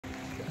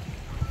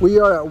We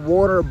are at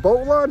Warner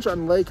Boat Launch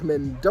on Lake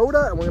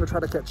Mendota, and we're gonna try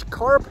to catch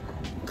carp,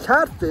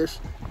 catfish,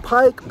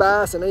 pike,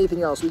 bass, and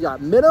anything else. We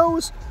got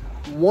minnows,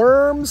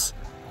 worms,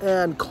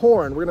 and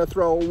corn. We're gonna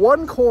throw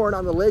one corn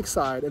on the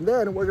lakeside, and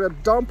then we're gonna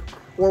dump,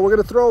 or we're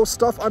gonna throw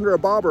stuff under a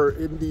bobber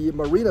in the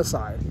marina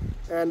side.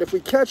 And if we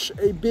catch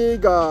a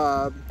big,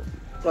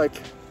 like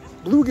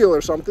bluegill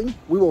or something,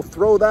 we will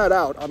throw that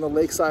out on the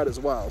lakeside as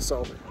well.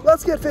 So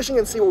let's get fishing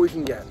and see what we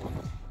can get.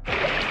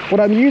 What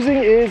I'm using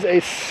is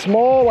a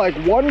small, like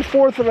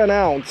 1/4 of an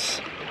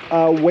ounce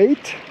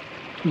weight,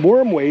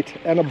 worm weight,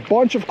 and a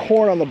bunch of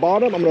corn on the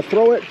bottom. I'm gonna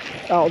throw it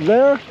out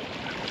there.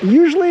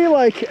 Usually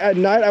like at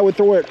night I would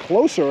throw it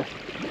closer,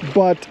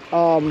 but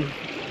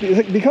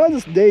because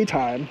it's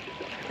daytime,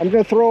 I'm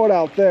gonna throw it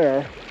out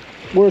there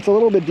where it's a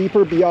little bit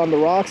deeper beyond the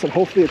rocks, and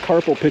hopefully a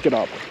carp will pick it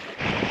up.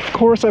 Of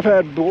course, I've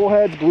had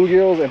bullheads,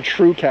 bluegills, and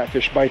true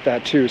catfish bite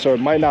that too, so it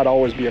might not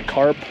always be a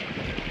carp.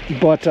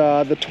 But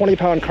the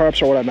 20-pound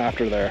carps are what I'm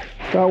after there.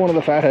 Got one of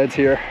the fatheads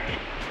here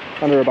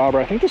under a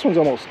bobber. I think this one's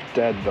almost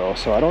dead though,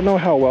 so I don't know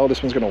how well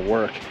this one's gonna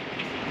work.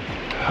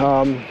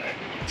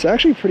 It's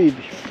actually pretty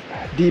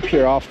deep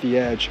here off the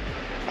edge.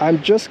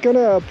 I'm just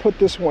gonna put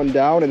this one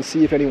down and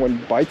see if anyone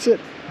bites it.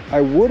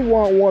 I would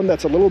want one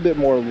that's a little bit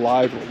more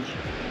lively.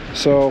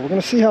 So we're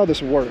gonna see how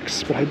this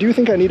works, but I do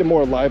think I need a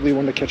more lively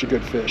one to catch a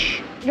good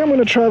fish. I think I'm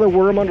gonna try the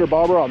worm under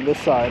bobber on this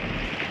side.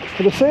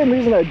 For the same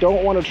reason I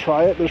don't want to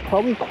try it, there's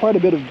probably quite a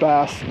bit of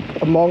bass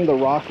among the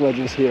rock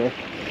ledges here.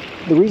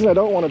 The reason I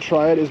don't want to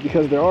try it is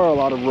because there are a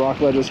lot of rock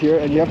ledges here,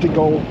 and you have to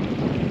go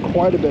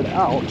quite a bit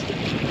out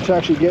to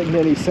actually get in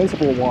any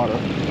sensible water.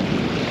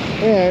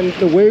 And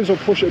the waves will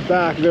push it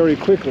back very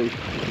quickly.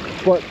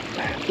 But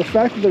the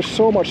fact that there's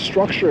so much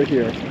structure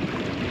here,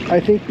 I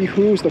think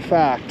behooves the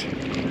fact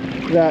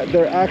that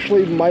there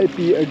actually might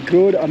be a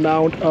good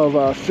amount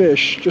of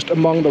fish just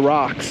among the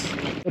rocks.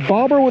 The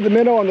bobber with the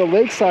minnow on the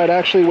lakeside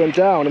actually went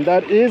down, and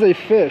that is a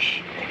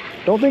fish.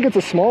 Don't think it's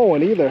a small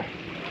one either.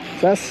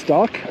 Is that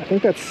stuck? I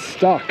think that's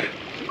stuck.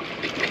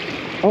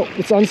 Oh,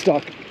 it's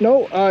unstuck.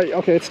 No,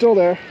 okay, it's still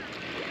there.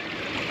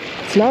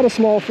 It's not a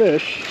small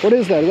fish. What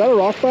is that? Is that a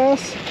rock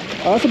bass?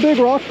 That's a big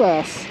rock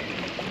bass.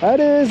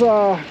 That is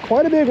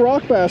quite a big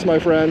rock bass, my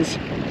friends.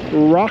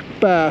 Rock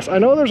bass. I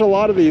know there's a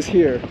lot of these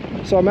here,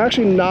 so I'm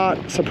actually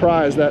not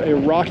surprised that a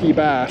rocky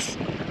bass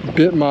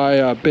bit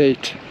my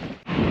bait.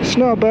 It's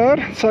not bad.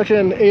 It's like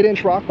an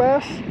 8-inch rock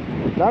bass.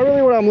 Not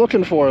really what I'm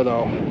looking for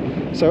though.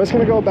 So it's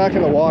gonna go back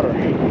in the water.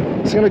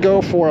 It's gonna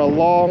go for a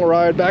long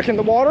ride back in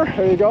the water.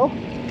 There you go.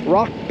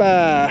 Rock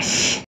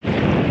bass.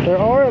 There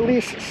are at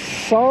least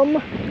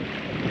some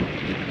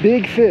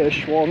big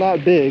fish. Well,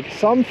 not big.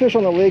 Some fish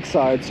on the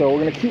lakeside. So we're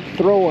gonna keep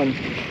throwing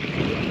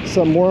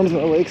some worms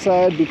on the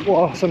lakeside.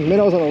 Well, some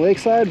minnows on the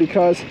lakeside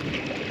because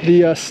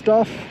the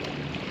stuff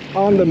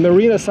on the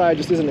marina side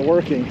just isn't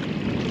working.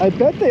 I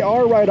bet they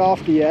are right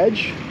off the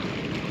edge,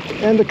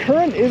 and the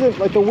current isn't,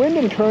 like the wind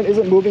and current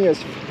isn't moving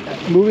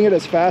it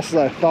as fast as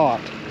I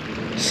thought.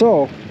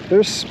 So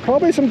there's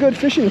probably some good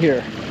fishing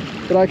here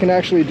that I can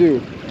actually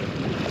do.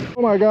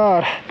 Oh my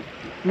god,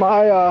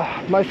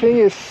 my thing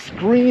is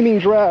screaming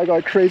drag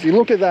like crazy.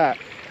 Look at that,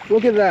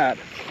 look at that.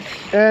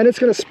 And it's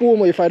gonna spool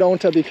me if I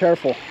don't be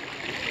careful.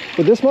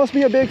 But this must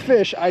be a big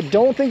fish. I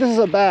don't think this is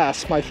a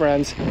bass, my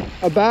friends.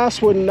 A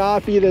bass would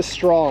not be this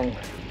strong.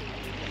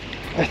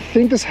 I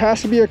think this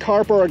has to be a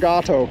carp or a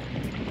gato.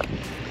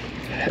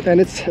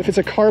 And if it's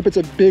a carp, it's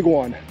a big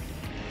one.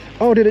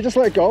 Oh, did it just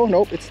let go?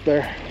 Nope, it's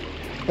there.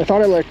 I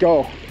thought it let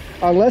go.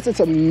 Unless it's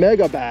a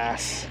mega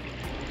bass.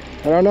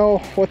 I don't know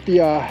what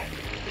the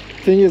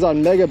thing is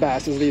on mega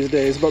basses these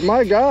days, but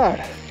my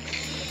god.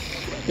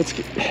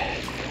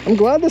 I'm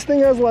glad this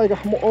thing has like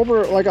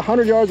over like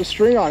 100 yards of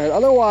string on it.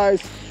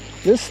 Otherwise,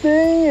 this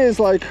thing is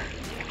like,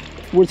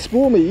 would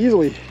spool me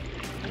easily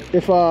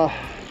if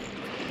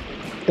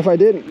I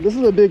didn't. This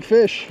is a big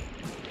fish.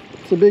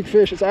 It's a big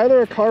fish. It's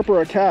either a carp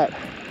or a cat.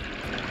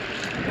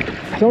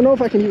 I don't know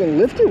if I can even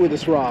lift it with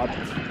this rod.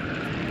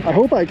 I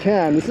hope I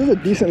can. This is a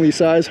decently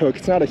sized hook.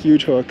 It's not a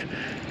huge hook,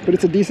 but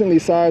it's a decently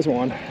sized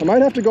one. I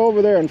might have to go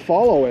over there and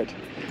follow it.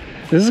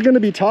 This is going to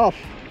be tough.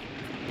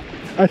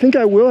 I think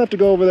I will have to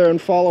go over there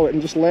and follow it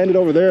and just land it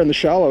over there in the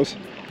shallows.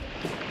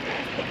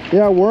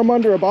 Yeah, worm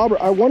under a bobber.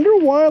 I wonder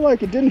why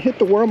like it didn't hit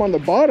the worm on the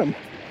bottom.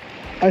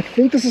 I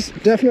think this is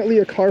definitely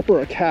a carp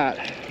or a cat.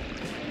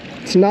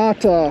 It's not,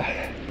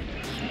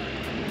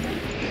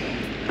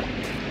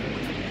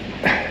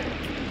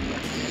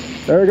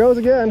 there it goes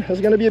again. It's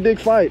gonna be a big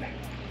fight.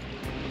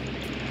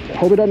 I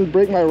hope it doesn't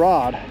break my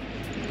rod.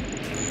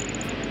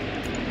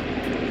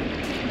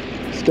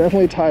 It's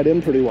definitely tied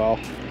in pretty well.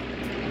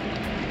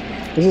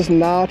 This is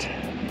not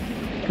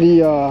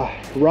the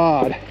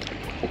rod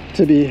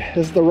to be,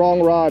 this is the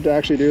wrong rod to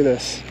actually do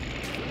this.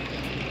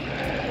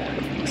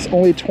 It's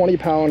only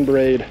 20-pound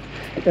braid,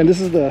 and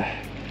this is the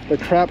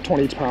crap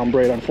 20-pound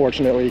braid,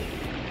 unfortunately.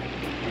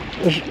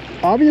 There's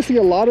obviously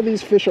a lot of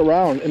these fish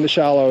around in the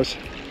shallows.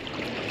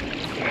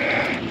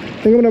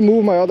 I think I'm gonna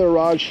move my other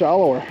rod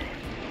shallower.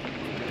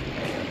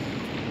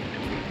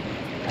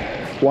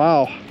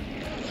 Wow,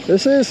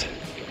 this is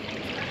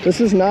This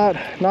is not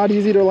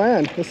easy to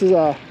land. This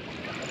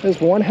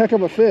is one heck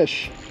of a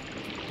fish.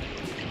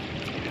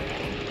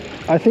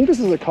 I think this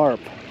is a carp.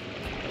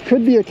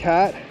 Could be a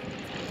cat,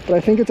 but I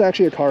think it's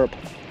actually a carp.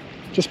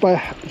 Just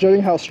by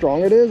judging how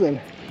strong it is and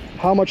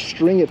how much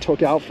string it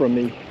took out from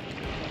me.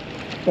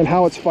 And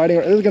how it's fighting.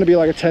 This is gonna be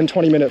like a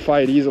 10-20 minute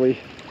fight easily.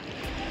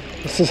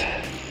 This is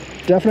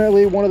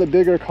definitely one of the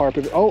bigger carp.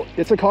 Oh,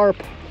 it's a carp.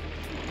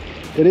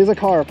 It is a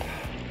carp.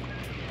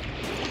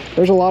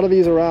 There's a lot of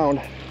these around.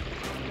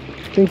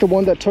 I think the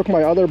one that took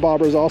my other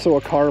bobber is also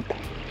a carp.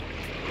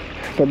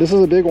 But this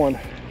is a big one.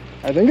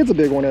 I think it's a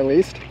big one at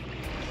least.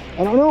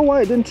 I don't know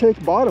why it didn't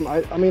take bottom.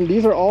 I mean,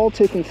 these are all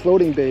taking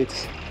floating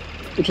baits,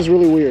 which is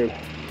really weird.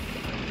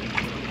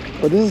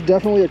 But this is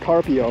definitely a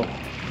carpio,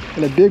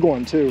 and a big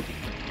one too.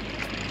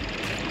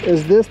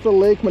 Is this the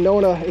Lake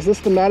Monona? Is this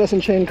the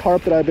Madison chain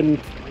carp that I've been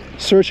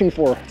searching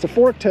for? It's a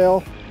fork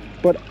tail,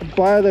 but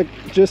by the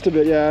gist of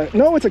it, yeah.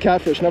 No, it's a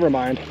catfish, never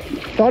mind.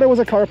 Thought it was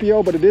a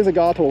carpio, but it is a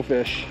gato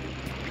fish.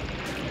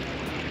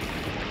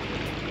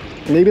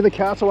 Maybe the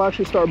cats will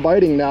actually start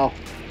biting now,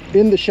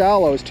 in the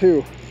shallows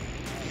too.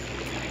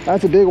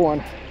 That's a big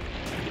one.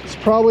 It's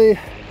probably,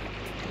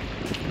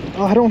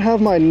 oh, I don't have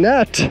my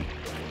net.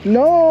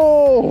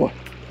 No!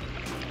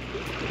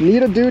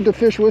 Need a dude to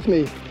fish with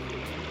me.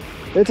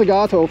 It's a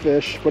gato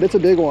fish, but it's a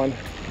big one.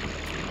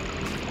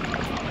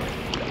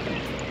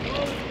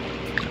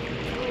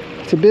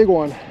 It's a big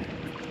one.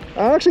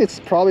 Actually,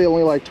 it's probably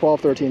only like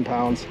 12-13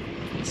 pounds.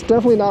 It's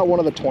definitely not one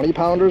of the 20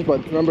 pounders,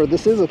 but remember,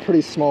 this is a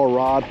pretty small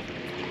rod.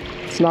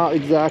 It's not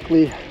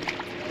exactly,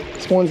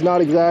 this one's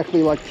not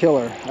exactly like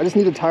killer. I just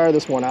need to tire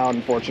this one out,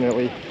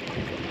 unfortunately.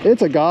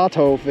 It's a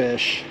gato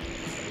fish.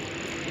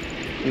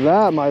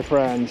 That, my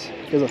friends,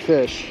 is a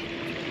fish.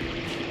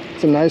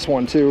 It's a nice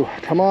one too.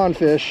 Come on,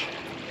 fish.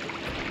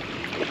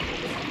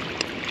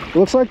 It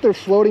looks like they're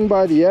floating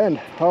by the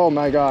end. Oh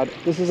my God,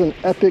 this is an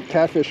epic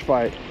catfish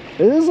fight.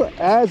 It is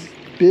as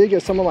big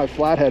as some of my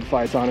flathead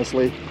fights,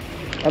 honestly.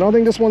 I don't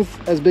think this one's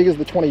as big as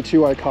the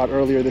 22 I caught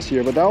earlier this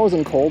year, but that was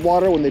in cold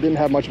water when they didn't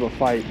have much of a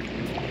fight.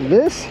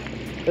 This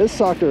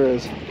sucker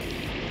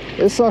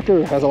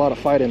has a lot of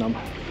fight in him.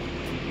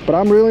 But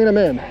I'm reeling them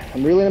in.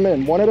 I'm reeling them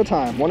in one at a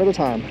time, one at a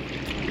time.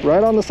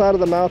 Right on the side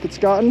of the mouth it's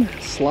gotten,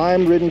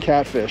 slime-ridden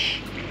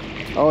catfish.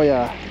 Oh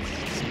yeah,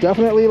 it's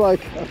definitely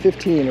like a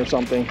 15 or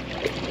something.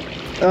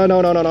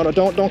 No,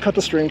 don't cut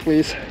the string,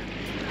 please.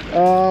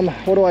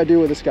 What do I do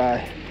with this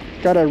guy?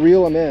 Gotta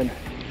reel him in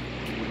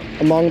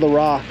among the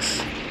rocks.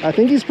 I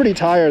think he's pretty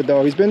tired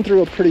though. He's been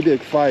through a pretty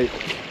big fight.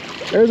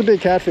 There's a big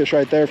catfish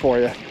right there for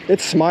you.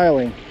 It's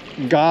smiling.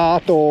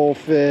 Gato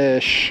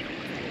fish.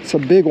 It's a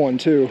big one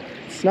too.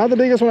 It's not the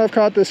biggest one I've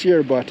caught this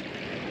year, but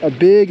a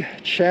big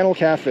channel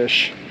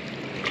catfish.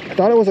 I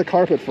thought it was a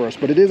carp at first,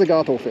 but it is a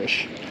gato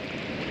fish.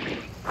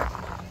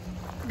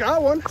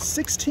 Got one,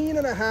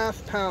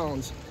 16.5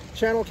 pounds.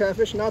 Channel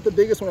catfish, not the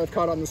biggest one I've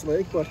caught on this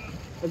lake, but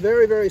a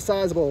very, very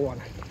sizable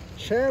one.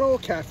 Channel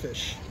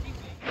catfish.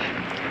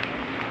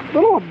 A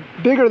little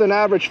bigger than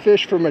average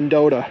fish for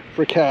Mendota,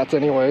 for cats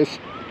anyways,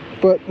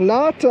 but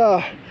not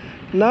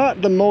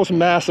the most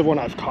massive one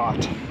I've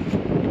caught.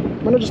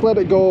 I'm gonna just let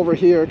it go over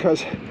here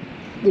because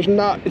it's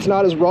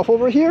not as rough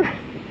over here,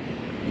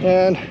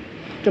 and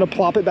gonna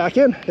plop it back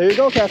in. There you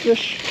go,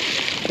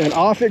 catfish, and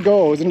off it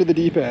goes into the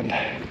deep end.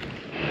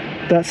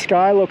 That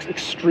sky looks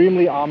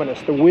extremely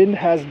ominous. The wind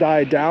has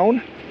died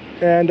down,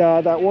 and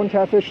that one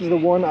catfish is the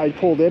one I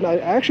pulled in. I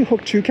actually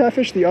hooked 2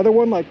 catfish. The other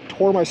one like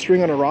tore my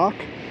string on a rock,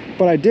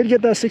 but I did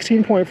get that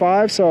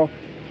 16.5, so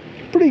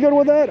pretty good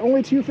with that.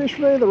 Only 2 fish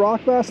today, the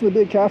rock bass and the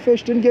big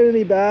catfish. Didn't get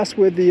any bass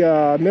with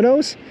the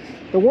minnows.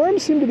 The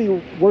worms seem to be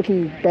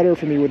working better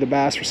for me with the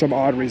bass for some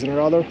odd reason or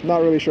other.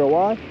 Not really sure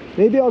why.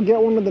 Maybe I'll get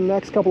one in the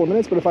next couple of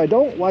minutes, but if I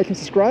don't, like and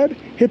subscribe,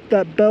 hit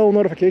that bell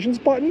notifications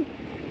button,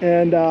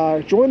 and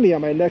join me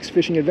on my next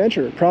fishing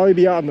adventure. Probably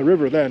be out in the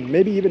river then,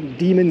 maybe even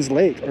Demon's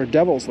Lake or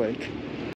Devil's Lake.